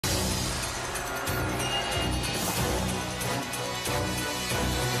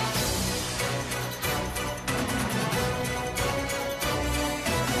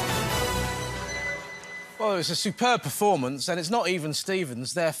Well, it's a superb performance, and it's not even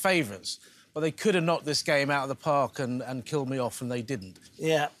Stevens, they're favourites. But they could have knocked this game out of the park and killed me off, and they didn't.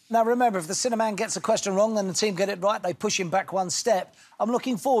 Yeah. Now, remember, if the Cinnamon gets a question wrong, then the team get it right, they push him back one step. I'm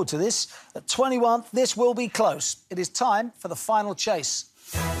looking forward to this. At 21, this will be close. It is time for the final chase.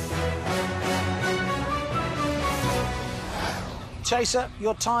 Chaser,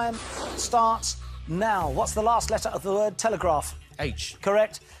 your time starts now. What's the last letter of the word telegraph? H.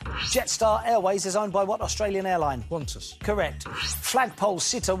 Correct. Jetstar Airways is owned by what Australian airline? Qantas. Correct. Flagpole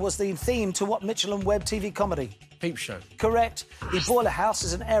Sitter was the theme to what Mitchell and Webb TV comedy? Peep Show. Correct. The Boiler House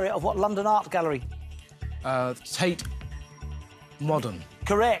is an area of what London art gallery? Tate Modern.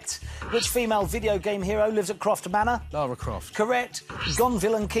 Correct. Which female video game hero lives at Croft Manor? Lara Croft. Correct.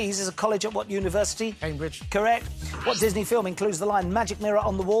 Gonville and Keys is a college at what university? Cambridge. Correct. What Disney film includes the line Magic Mirror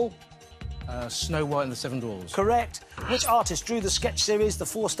on the Wall? Snow White and the Seven Dwarfs. Correct. Which artist drew the sketch series The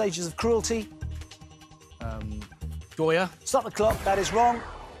Four Stages of Cruelty? Goya. Stop the clock. That is wrong.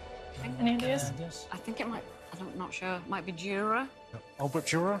 Any ideas? I think it might... I'm not sure. It might be Dürer. Albert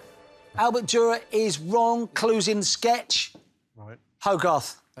Dürer? Albert Dürer is wrong. Clues in sketch. Right.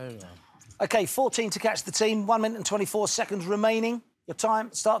 Hogarth. There we go. OK, 14 to catch the team. 1 minute and 24 seconds remaining. Your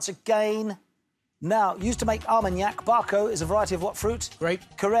time starts again. Now, used to make Armagnac, Barco is a variety of what fruit? Grape.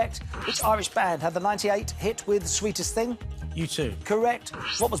 Correct. Which Irish band had the '98 hit with Sweetest Thing? U2. Correct.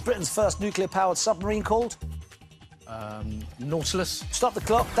 What was Britain's first nuclear-powered submarine called? Nautilus. Stop the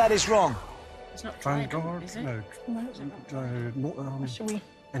clock. That is wrong. It's not Trident, Vanguard? is it? No. Should we...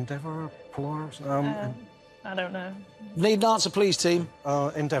 Endeavour? Polaris? I don't know. Need an answer, please, team.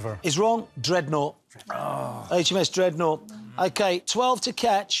 Endeavour. Is wrong. Dreadnought. HMS Dreadnought. OK, 12 to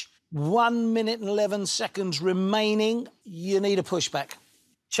catch. 1 minute and 11 seconds remaining. You need a pushback.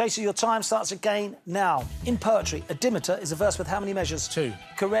 Chaser, your time starts again now. In poetry, a dimeter is a verse with how many measures? 2.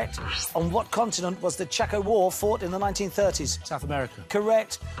 Correct. On what continent was the Chaco War fought in the 1930s? South America.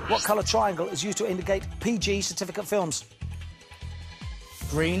 Correct. What colour triangle is used to indicate PG certificate films?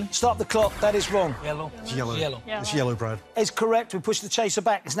 Green. Stop the clock. That is wrong. Yellow. It's yellow. Yellow. It's yellow, Brad. Is correct. We push the chaser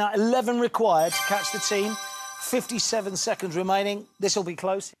back. It's now 11 required to catch the team. 57 seconds remaining. This will be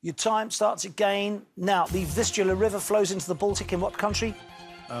close. Your time starts again now. The Vistula River flows into the Baltic in what country?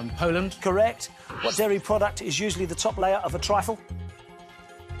 Poland. Correct. What dairy product is usually the top layer of a trifle?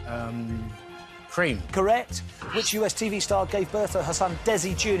 Cream. Correct. Which US TV star gave birth to her son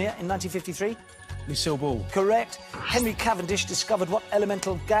Desi Jr. in 1953? Lucille Ball. Correct. Henry Cavendish discovered what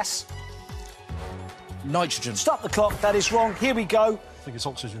elemental gas? Nitrogen. Stop the clock. That is wrong. Here we go. I think it's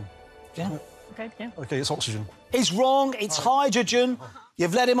oxygen. Yeah. OK, yeah. OK, it's oxygen. It's wrong. It's hydrogen.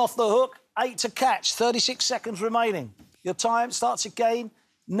 You've let him off the hook. 8 to catch. 36 seconds remaining. Your time starts again.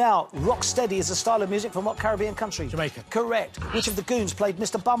 Now, rocksteady is a style of music from what Caribbean country? Jamaica. Correct. Which of the goons played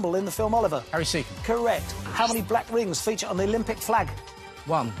Mr. Bumble in the film Oliver? Harry Seacon. Correct. How many black rings feature on the Olympic flag?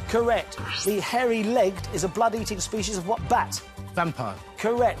 1. Correct. The hairy-legged is a blood-eating species of what bat? Vampire.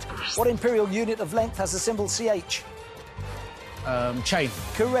 Correct. What imperial unit of length has the symbol CH? Chain.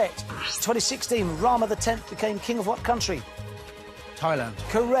 Correct. 2016, Rama X became king of what country? Thailand.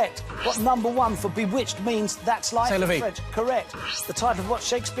 Correct. What number 1 for bewitched means that's life C'est la in vie. French? Correct. The title of what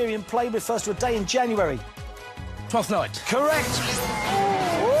Shakespearean play refers to a day in January? Twelfth Night. Correct.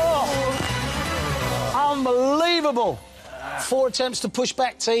 Whoa. Unbelievable. 4 attempts to push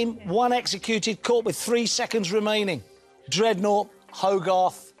back, team. 1 executed, caught with 3 seconds remaining. Dreadnought,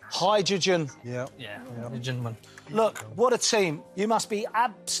 Hogarth, hydrogen. Yeah. The gentleman. Look, what a team. You must be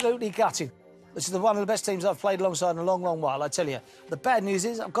absolutely gutted. This is one of the best teams I've played alongside in a long, long while, I tell you. The bad news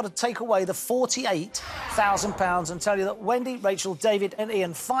is I've got to take away the £48,000 and tell you that Wendy, Rachel, David and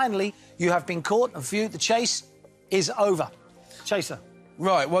Ian, finally, you have been caught, and for you, the chase is over. Chaser.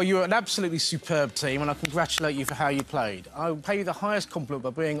 Right, well, you're an absolutely superb team, and I congratulate you for how you played. I'll pay you the highest compliment by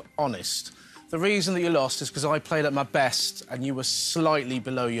being honest. The reason that you lost is because I played at my best, and you were slightly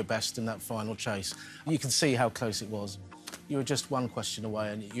below your best in that final chase. You can see how close it was. You were just 1 question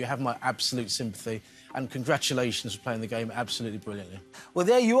away, and you have my absolute sympathy. And congratulations for playing the game absolutely brilliantly. Well,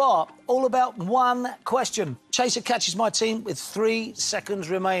 there you are. All about 1 question. Chaser catches my team with 3 seconds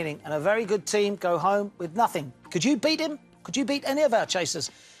remaining, and a very good team go home with nothing. Could you beat him? Could you beat any of our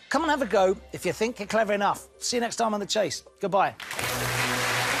chasers? Come and have a go if you think you're clever enough. See you next time on The Chase. Goodbye.